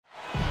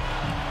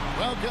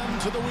Welcome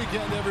to the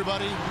weekend,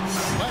 everybody.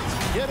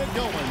 Let's get it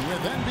going with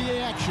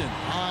NBA action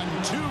on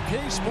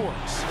 2K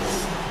Sports.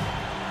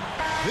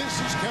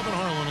 This is Kevin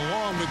Harlan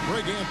along with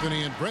Greg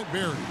Anthony and Brent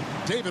Berry.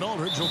 David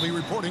Aldridge will be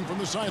reporting from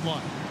the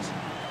sidelines.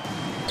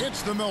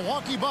 It's the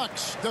Milwaukee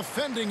Bucks,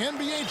 defending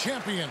NBA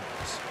champions,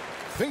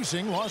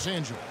 facing Los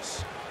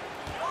Angeles.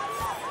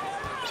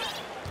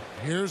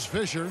 Here's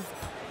Fisher.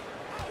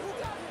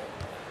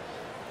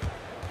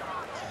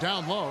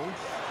 Down low.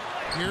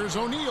 Here's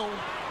O'Neal.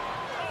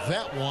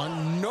 That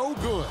one, no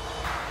good.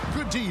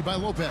 Good D by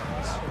Lopez.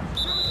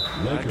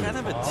 Kind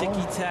of a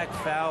ticky-tack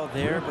foul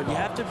there, but you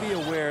have to be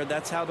aware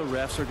that's how the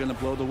refs are going to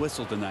blow the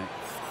whistle tonight.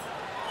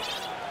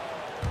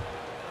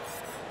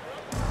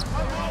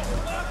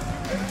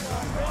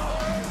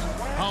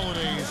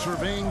 Holiday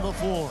surveying the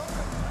floor.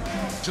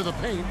 To the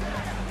paint.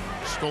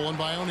 Stolen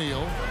by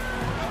O'Neal.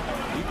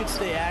 You can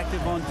stay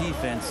active on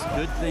defense.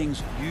 Good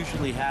things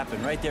usually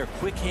happen. Right there,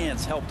 quick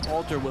hands helped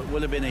alter what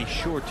would have been a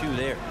sure two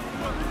there.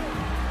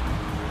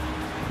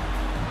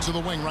 To the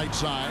wing right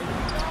side.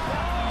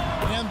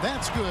 And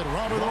that's good.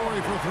 Robert Horry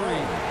for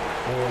three.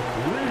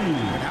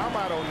 And how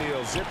about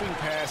O'Neal zipping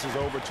passes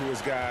over to his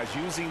guys,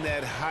 using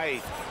that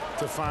height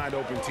to find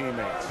open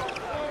teammates.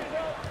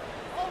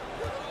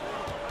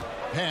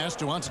 Pass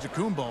to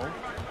Antetokounmpo.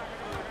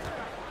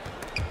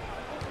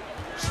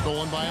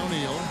 Stolen by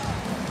O'Neal.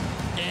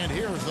 And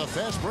here's the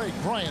fast break.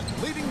 Bryant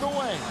leading the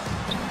way.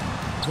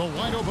 The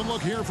wide open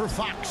look here for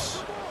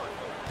Fox.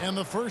 And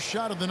the first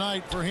shot of the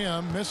night for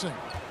him missing.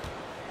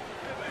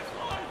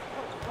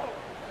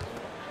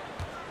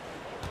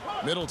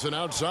 Middleton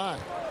outside.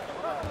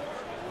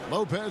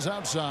 Lopez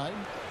outside.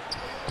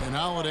 And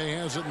Holiday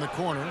has it in the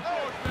corner.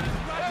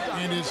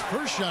 And his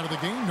first shot of the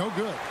game, no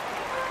good.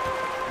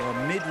 Well,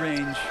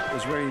 mid-range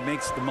is where he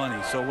makes the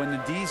money. So when the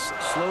D's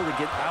slow to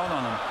get out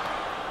on him,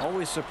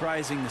 always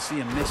surprising to see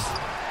him miss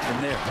from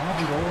there.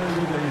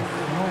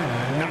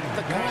 Not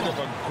the kind of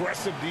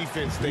aggressive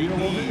defense they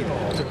need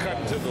to cut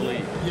into the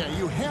lead. Yeah,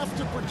 you have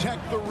to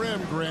protect the rim,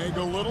 Greg,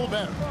 a little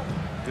better.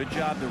 Good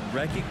job to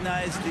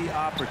recognize the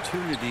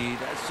opportunity.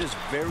 That's just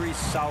very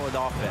solid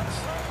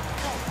offense.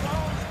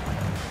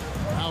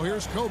 Now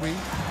here's Kobe.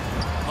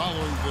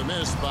 Following the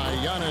miss by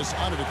Giannis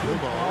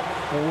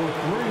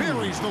Antetokounmpo.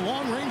 Buries the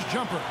long-range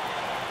jumper.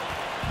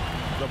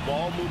 The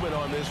ball movement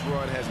on this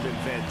run has been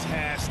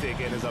fantastic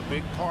and is a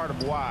big part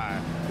of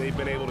why they've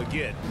been able to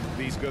get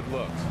these good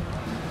looks.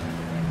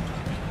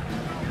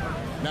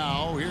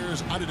 Now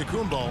here's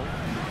Antetokounmpo.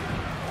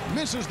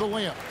 Misses the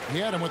layup. He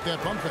had him with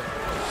that bump fake.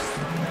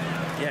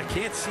 Yeah,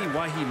 can't see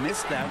why he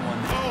missed that one.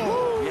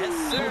 Oh! Yes,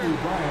 sir.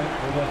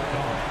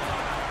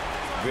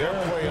 Their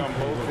play on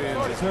both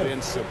ends has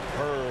been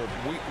superb.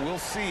 We'll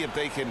see if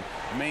they can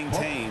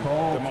maintain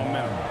the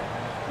momentum.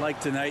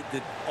 Like tonight,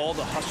 that all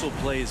the hustle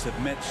plays have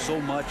meant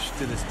so much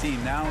to this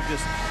team. Now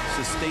just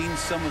sustain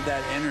some of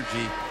that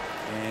energy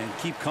and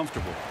keep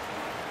comfortable.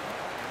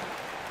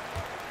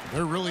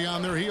 They're really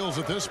on their heels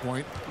at this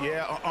point.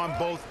 Yeah, on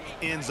both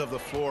ends of the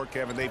floor,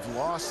 Kevin. They've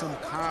lost some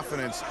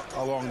confidence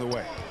along the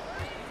way.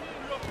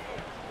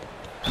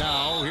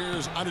 Now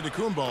here's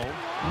Antetokounmpo.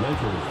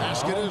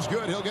 Basket is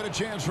good. He'll get a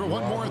chance for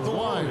one more at the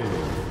line.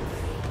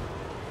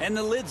 And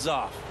the lid's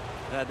off.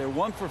 They're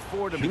 1 for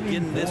 4 to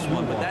begin this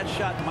one, but that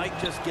shot might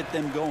just get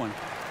them going.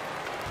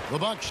 The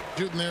Bucks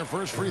shooting their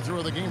first free throw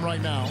of the game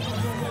right now.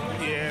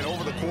 Yeah, and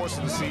over the course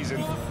of the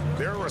season,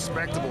 they're a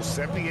respectable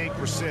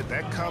 78%.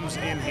 That comes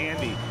in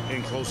handy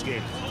in close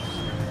games.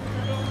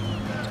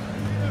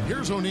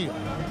 Here's O'Neal.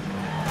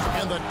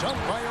 And the dunk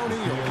by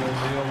O'Neal.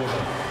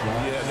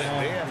 Yeah,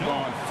 they have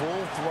gone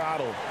full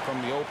throttle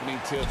from the opening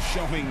tip,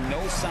 showing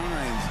no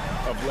signs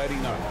of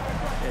letting up.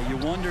 Yeah, you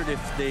wondered if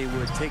they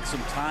would take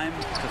some time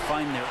to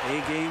find their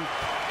A game.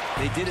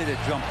 They did it at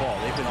jump ball.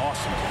 They've been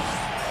awesome.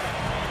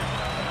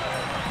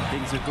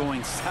 Things are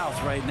going south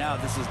right now.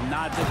 This is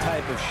not the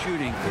type of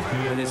shooting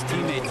that his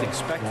teammates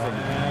expect from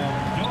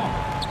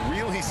him.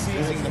 Really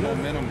seizing the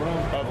momentum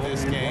of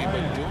this game,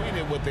 but doing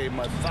it with a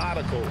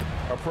methodical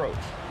approach.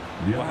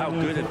 Well, how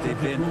good have they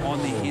been on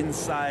the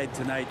inside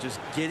tonight, just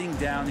getting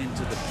down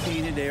into the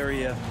painted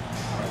area,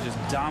 just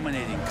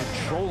dominating,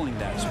 controlling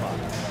that spot.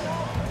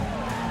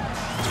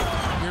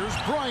 Here's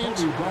Bryant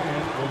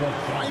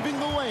driving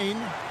the lane,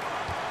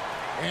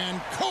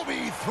 and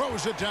Kobe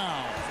throws it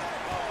down.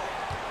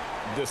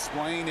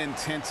 Displaying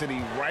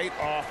intensity right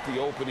off the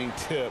opening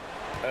tip,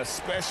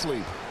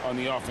 especially on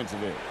the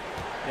offensive end.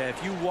 Yeah,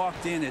 if you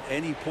walked in at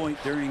any point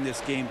during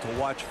this game to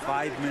watch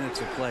 5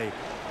 minutes of play,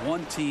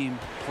 one team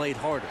played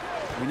harder.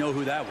 We know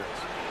who that was.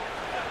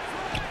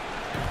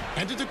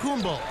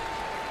 Antetokounmpo.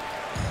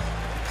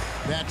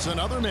 That's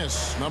another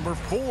miss. Number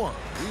 4.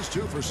 He's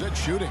 2 for 6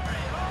 shooting.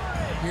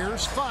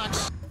 Here's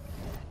Fox.